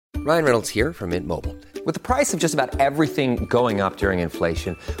Ryan Reynolds here from Mint Mobile. With the price of just about everything going up during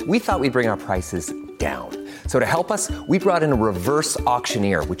inflation, we thought we'd bring our prices down. So to help us, we brought in a reverse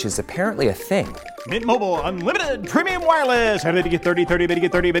auctioneer, which is apparently a thing. Mint Mobile Unlimited Premium Wireless. How to get 30, 30, bit to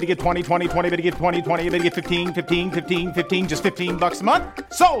get 30, bit to get 20, 20, 20, bit to get 20, 20, bit to get 15, 15, 15, 15, just $15 a month?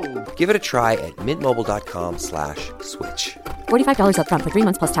 Sold! Give it a try at mintmobile.com/switch. $45 up front for 3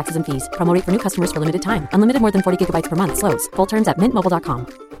 months plus taxes and fees. Promo rate for new customers for limited time. Unlimited more than 40 gigabytes per month. Slows full terms at mintmobile.com.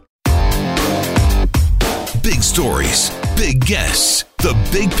 Big stories, big guests, the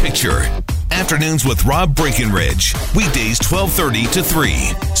big picture. Afternoons with Rob Breckenridge. Weekdays 12:30 to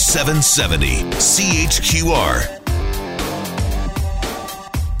 3, 770 CHQR.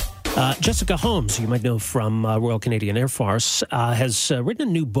 Jessica Holmes, you might know from Royal Canadian Air Force, has written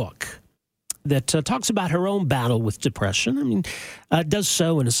a new book that talks about her own battle with depression. I mean, does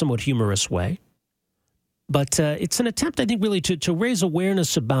so in a somewhat humorous way. But it's an attempt, I think, really to raise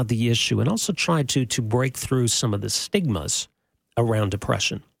awareness about the issue and also try to break through some of the stigmas around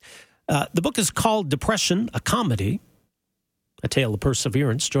depression. The book is called Depression, a Comedy, A Tale of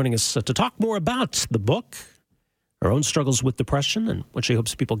Perseverance. Joining us to talk more about the book, her own struggles with depression, and what she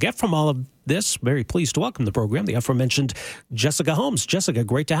hopes people get from all of this. Very pleased to welcome the program, the aforementioned Jessica Holmes. Jessica,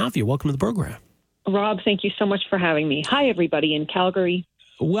 great to have you. Welcome to the program. Rob, thank you so much for having me. Hi, everybody in Calgary.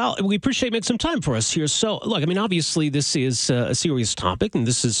 Well, we appreciate you making some time for us here. So, look, I mean, obviously this is a serious topic, and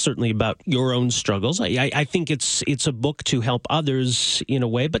this is certainly about your own struggles. I think it's a book to help others in a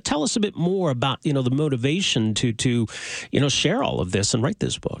way, but tell us a bit more about, the motivation to share all of this and write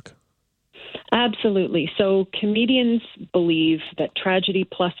this book. Absolutely. So comedians believe that tragedy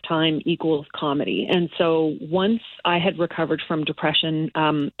plus time equals comedy. And so once I had recovered from depression,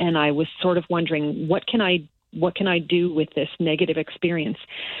 and I was sort of wondering, what can I do with this negative experience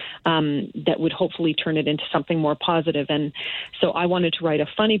that would hopefully turn it into something more positive? And so I wanted to write a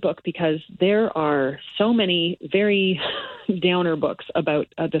funny book because there are so many very downer books about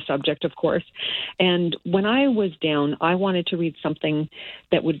the subject, of course. And when I was down, I wanted to read something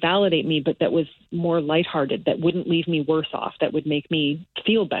that would validate me, but that was more lighthearted, that wouldn't leave me worse off, that would make me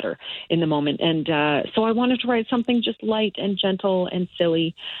feel better in the moment. And so I wanted to write something just light and gentle and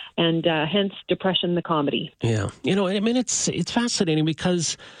silly, and hence Depression, the Comedy. Yeah. I mean, it's fascinating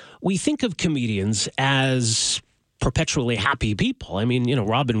because we think of comedians as perpetually happy people. I mean,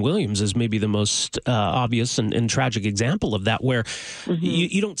 Robin Williams is maybe the most obvious and tragic example of that, where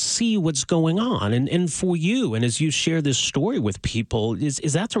you don't see what's going on. And for you, and as you share this story with people,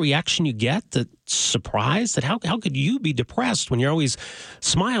 is that the reaction you get, that surprise? That how could you be depressed when you're always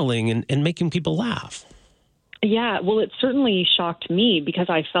smiling and making people laugh? Yeah, well, it certainly shocked me because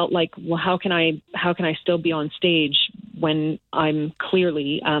I felt like, well, how can I still be on stage when I'm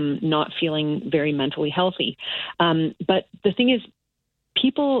clearly not feeling very mentally healthy? But the thing is,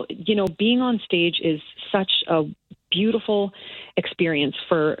 people, being on stage is such a beautiful experience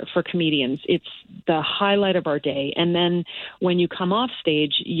for comedians. It's the highlight of our day. And then when you come off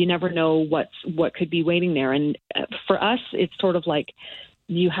stage, you never know what could be waiting there. And for us, it's sort of like,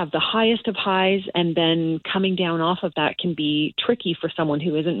 you have the highest of highs, and then coming down off of that can be tricky for someone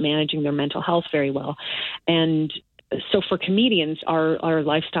who isn't managing their mental health very well. And so for comedians, our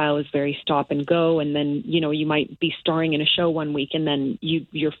lifestyle is very stop and go. And then, you might be starring in a show one week and then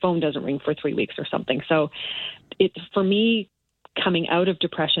your phone doesn't ring for 3 weeks or something. So for me, coming out of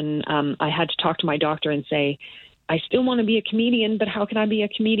depression, I had to talk to my doctor and say, I still want to be a comedian, but how can I be a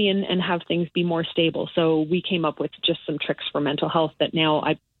comedian and have things be more stable? So we came up with just some tricks for mental health that now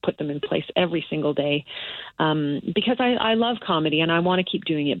I put them in place every single day because I love comedy and I want to keep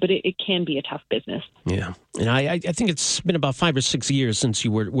doing it, but it can be a tough business. Yeah. And I think it's been about 5 or 6 years since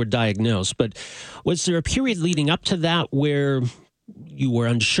you were diagnosed, but was there a period leading up to that where you were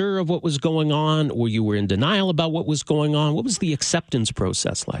unsure of what was going on, or you were in denial about what was going on? What was the acceptance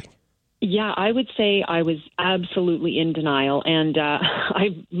process like? Yeah, I would say I was absolutely in denial, and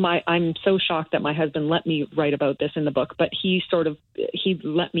I'm so shocked that my husband let me write about this in the book. But he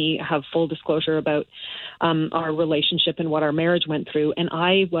let me have full disclosure about our relationship and what our marriage went through, and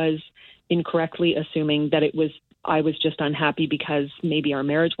I was incorrectly assuming that I was just unhappy because maybe our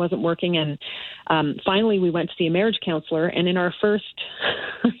marriage wasn't working. And finally, we went to see a marriage counselor, and in our first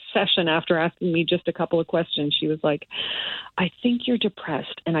session, after asking me just a couple of questions, she was like, I think you're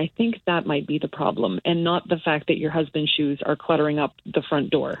depressed, and I think that might be the problem, and not the fact that your husband's shoes are cluttering up the front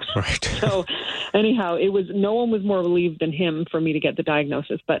door. Right. So anyhow, no one was more relieved than him for me to get the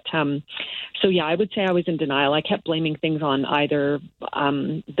diagnosis. But so yeah, I would say I was in denial. I kept blaming things on either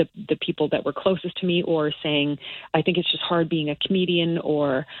the people that were closest to me, or saying, I think it's just hard being a comedian,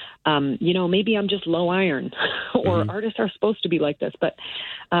 or maybe I'm just low iron, or artists are supposed to be like this. But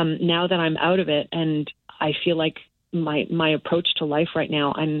now that I'm out of it, and I feel like my approach to life right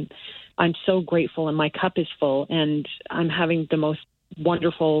now, I'm so grateful, and my cup is full, and I'm having the most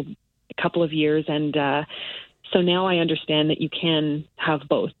wonderful couple of years. And so now I understand that you can have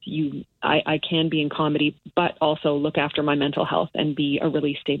both. I can be in comedy, but also look after my mental health and be a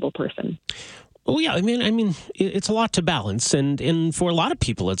really stable person. Oh, yeah. I mean, it's a lot to balance. And for a lot of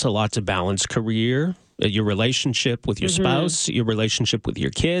people, it's a lot to balance: career, your relationship with your spouse, your relationship with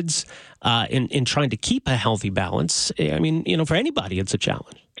your kids, in trying to keep a healthy balance. I mean, for anybody, it's a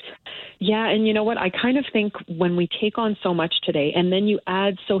challenge. Yeah, and you know what? I kind of think when we take on so much today, and then you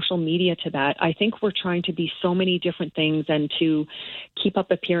add social media to that, I think we're trying to be so many different things and to keep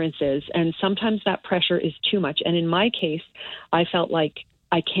up appearances. And sometimes that pressure is too much. And in my case, I felt like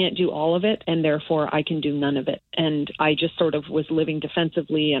I can't do all of it, and therefore I can do none of it. And I just sort of was living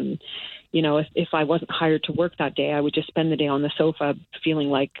defensively. And, if I wasn't hired to work that day, I would just spend the day on the sofa feeling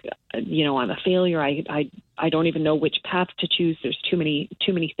like, I'm a failure. I don't even know which path to choose. There's too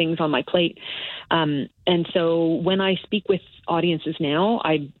many things on my plate. And so when I speak with audiences now,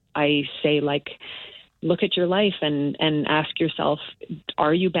 I say, like, look at your life and ask yourself,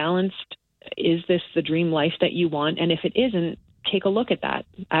 are you balanced? Is this the dream life that you want? And if it isn't, take a look at that.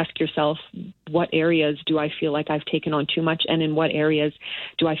 Ask yourself, what areas do I feel like I've taken on too much? And in what areas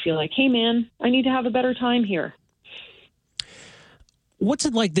do I feel like, hey, man, I need to have a better time here? What's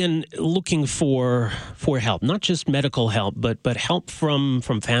it like then looking for help, not just medical help, but help from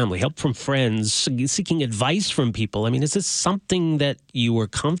family, help from friends, seeking advice from people? I mean, is this something that you were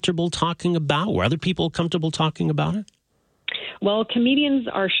comfortable talking about? Were other people comfortable talking about it? Well, comedians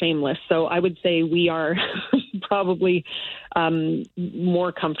are shameless, so I would say we are probably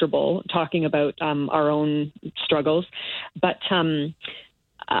more comfortable talking about our own struggles. But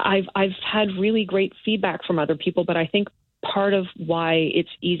I've had really great feedback from other people, but I think part of why it's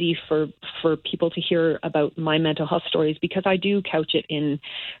easy for people to hear about my mental health stories, because I do couch it in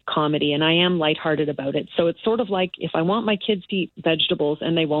comedy and I am lighthearted about it. So it's sort of like, if I want my kids to eat vegetables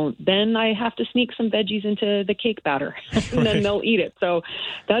and they won't, then I have to sneak some veggies into the cake batter and then they'll eat it. So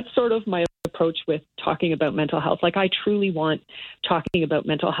that's sort of my approach with talking about mental health. Like, I truly want talking about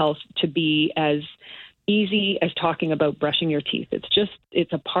mental health to be as easy as talking about brushing your teeth.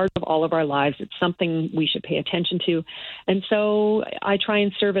 It's a part of all of our lives. It's something we should pay attention to. And so I try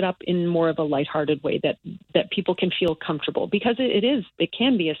and serve it up in more of a lighthearted way that people can feel comfortable, because it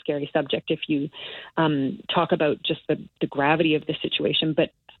can be a scary subject if you talk about just the gravity of the situation.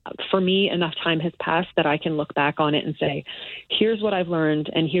 But for me, enough time has passed that I can look back on it and say, here's what I've learned,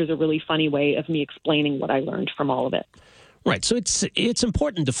 and here's a really funny way of me explaining what I learned from all of it. Right. So it's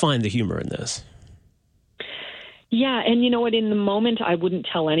important to find the humor in this. Yeah, and you know what? In the moment, I wouldn't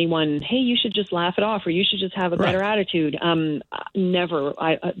tell anyone, hey, you should just laugh it off, or you should just have a better attitude. Never.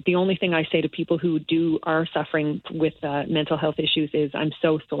 The only thing I say to people who are suffering with mental health issues is, I'm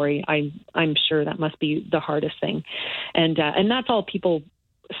so sorry. I'm sure that must be the hardest thing. And that's all people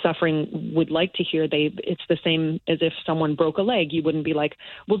suffering would like to hear. It's the same as if someone broke a leg. You wouldn't be like,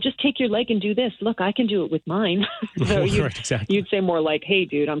 well, just take your leg and do this. Look, I can do it with mine. So you'd say more like, hey,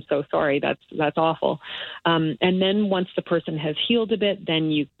 dude, I'm so sorry. That's awful. And then once the person has healed a bit,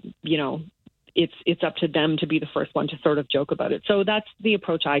 then you know, it's up to them to be the first one to sort of joke about it. So that's the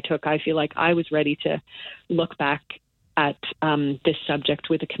approach I took. I feel like I was ready to look back at this subject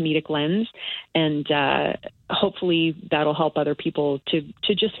with a comedic lens, and hopefully that'll help other people to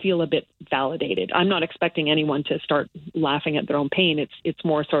just feel a bit validated. I'm not expecting anyone to start laughing at their own pain. It's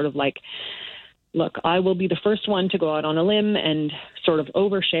more sort of like, look, I will be the first one to go out on a limb and sort of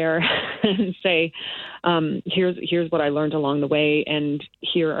overshare and say, here's what I learned along the way, and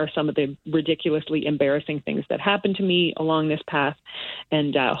here are some of the ridiculously embarrassing things that happened to me along this path,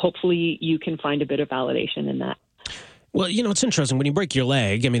 and hopefully you can find a bit of validation in that. Well, you know, it's interesting. When you break your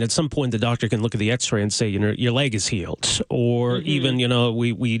leg, I mean, at some point the doctor can look at the x-ray and say, you know, your leg is healed. Or even, you know,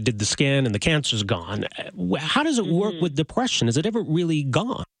 we did the scan and the cancer's gone. How does it work with depression? Is it ever really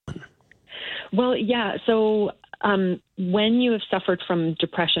gone? Well, yeah. So when you have suffered from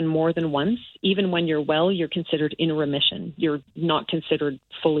depression more than once, even when you're well, you're considered in remission. You're not considered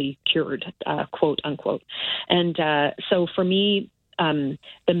fully cured, quote unquote. And so for me,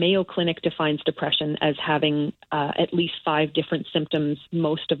 the Mayo Clinic defines depression as having at least 5 different symptoms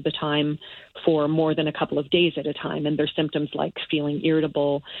most of the time for more than a couple of days at a time. And there's symptoms like feeling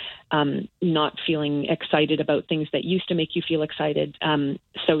irritable, not feeling excited about things that used to make you feel excited.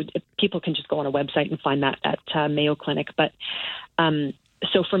 So people can just go on a website and find that at Mayo Clinic. But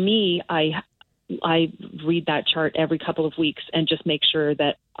so for me, I read that chart every couple of weeks and just make sure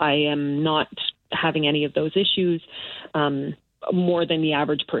that I am not having any of those issues. more than the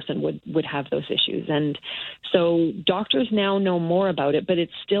average person would have those issues. And so doctors now know more about it, but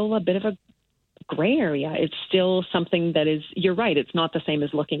it's still a bit of a gray area. It's still something that is, you're right, it's not the same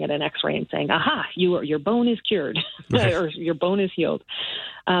as looking at an x-ray and saying, aha, your bone is cured or your bone is healed.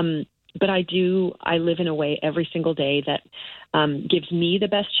 But I live in a way every single day that gives me the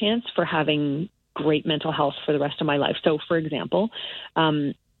best chance for having great mental health for the rest of my life. So, for example,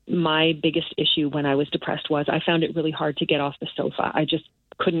 my biggest issue when I was depressed was I found it really hard to get off the sofa. I just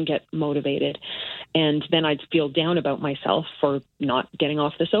couldn't get motivated. And then I'd feel down about myself for not getting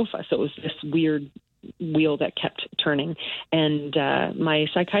off the sofa. So it was this weird wheel that kept turning. And my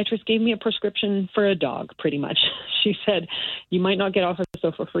psychiatrist gave me a prescription for a dog, pretty much. She said, you might not get off the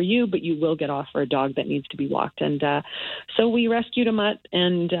sofa for you, but you will get off for a dog that needs to be walked. And so we rescued a mutt,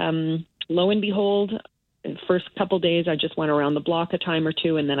 and lo and behold, the first couple of days, I just went around the block a time or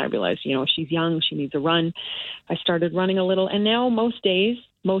two, and then I realized, she's young, she needs a run. I started running a little, and now most days,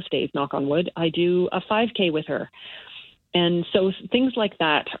 knock on wood, I do a 5K with her. And so things like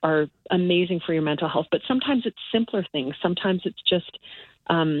that are amazing for your mental health, but sometimes it's simpler things. Sometimes it's just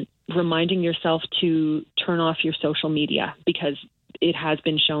reminding yourself to turn off your social media, because it has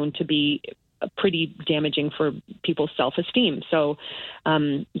been shown to be pretty damaging for people's self-esteem. So,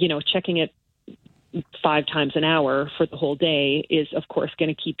 checking it 5 times an hour for the whole day is, of course,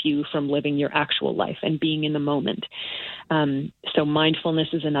 going to keep you from living your actual life and being in the moment. So mindfulness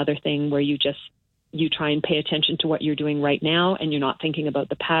is another thing where you try and pay attention to what you're doing right now, and you're not thinking about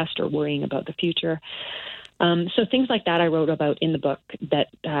the past or worrying about the future. So things like that I wrote about in the book that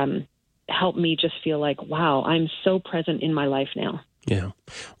help me just feel like, wow, I'm so present in my life now. Yeah.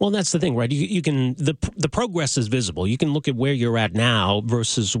 Well, that's the thing, right? You can, the progress is visible. You can look at where you're at now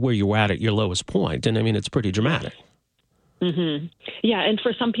versus where you were at your lowest point. And I mean, it's pretty dramatic. Mm-hmm. Yeah. And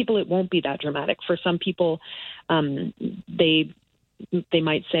for some people, it won't be that dramatic. For some people, they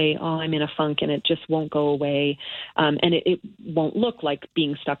might say, oh, I'm in a funk, and it just won't go away. And it won't look like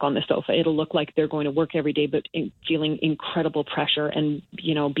being stuck on the sofa. It'll look like they're going to work every day, but feeling incredible pressure and,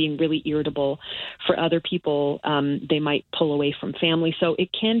 being really irritable. For other people, they might pull away from family. So it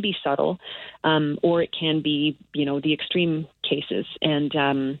can be subtle, or it can be, the extreme cases.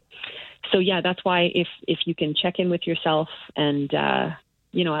 And so, yeah, that's why if you can check in with yourself and,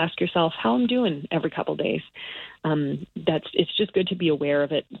 ask yourself how I'm doing every couple of days. It's just good to be aware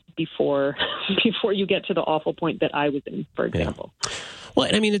of it before you get to the awful point that I was in, for example. Yeah. Well,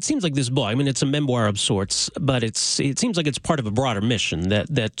 I mean, it seems like this book, it's a memoir of sorts, but it seems like it's part of a broader mission,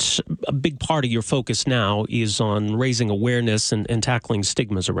 that a big part of your focus now is on raising awareness and tackling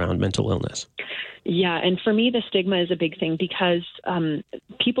stigmas around mental illness. Yeah, and for me, the stigma is a big thing, because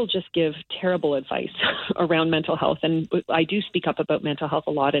people just give terrible advice around mental health. And I do speak up about mental health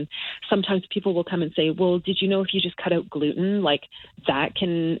a lot. And sometimes people will come and say, well, did you know if you just cut out gluten, like that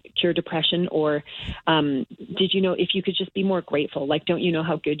can cure depression? Or did you know if you could just be more grateful? Like, don't you know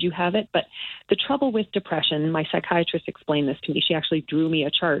how good you have it? But the trouble with depression, my psychiatrist explained this to me. She actually drew me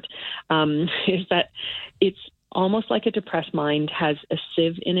a chart, is that it's almost like a depressed mind has a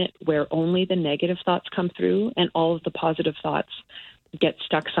sieve in it where only the negative thoughts come through and all of the positive thoughts get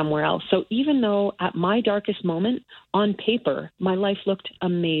stuck somewhere else. So even though at my darkest moment, on paper, my life looked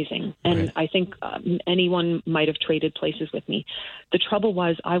amazing, and right. I think anyone might have traded places with me. The trouble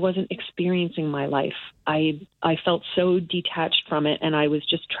was I wasn't experiencing my life. I felt so detached from it, and I was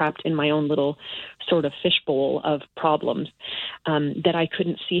just trapped in my own little sort of fishbowl of problems that I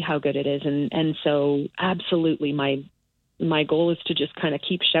couldn't see how good it is. And so absolutely my goal is to just kind of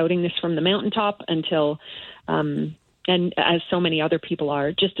keep shouting this from the mountaintop until and as so many other people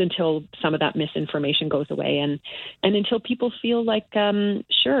are, just until some of that misinformation goes away, and until people feel like,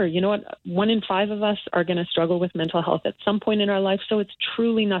 sure, you know what, 1 in 5 of us are going to struggle with mental health at some point in our life, so it's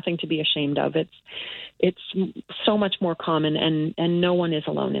truly nothing to be ashamed of. It's so much more common, and no one is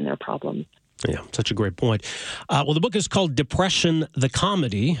alone in their problems. Yeah, such a great point. Well, the book is called Depression, the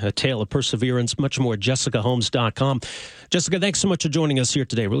Comedy, A Tale of Perseverance, much more at JessicaHolmes.com. Jessica, thanks so much for joining us here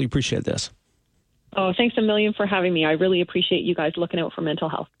today. Really appreciate this. Oh, thanks a million for having me. I really appreciate you guys looking out for mental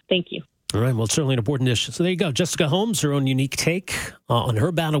health. Thank you. All right. Well, it's certainly an important issue. So there you go. Jessica Holmes, her own unique take on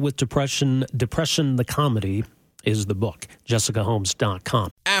her battle with depression. Depression, the Comedy is the book. JessicaHolmes.com.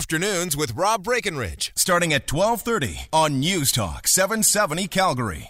 Afternoons with Rob Breckenridge, starting at 12:30 on News Talk 770 Calgary.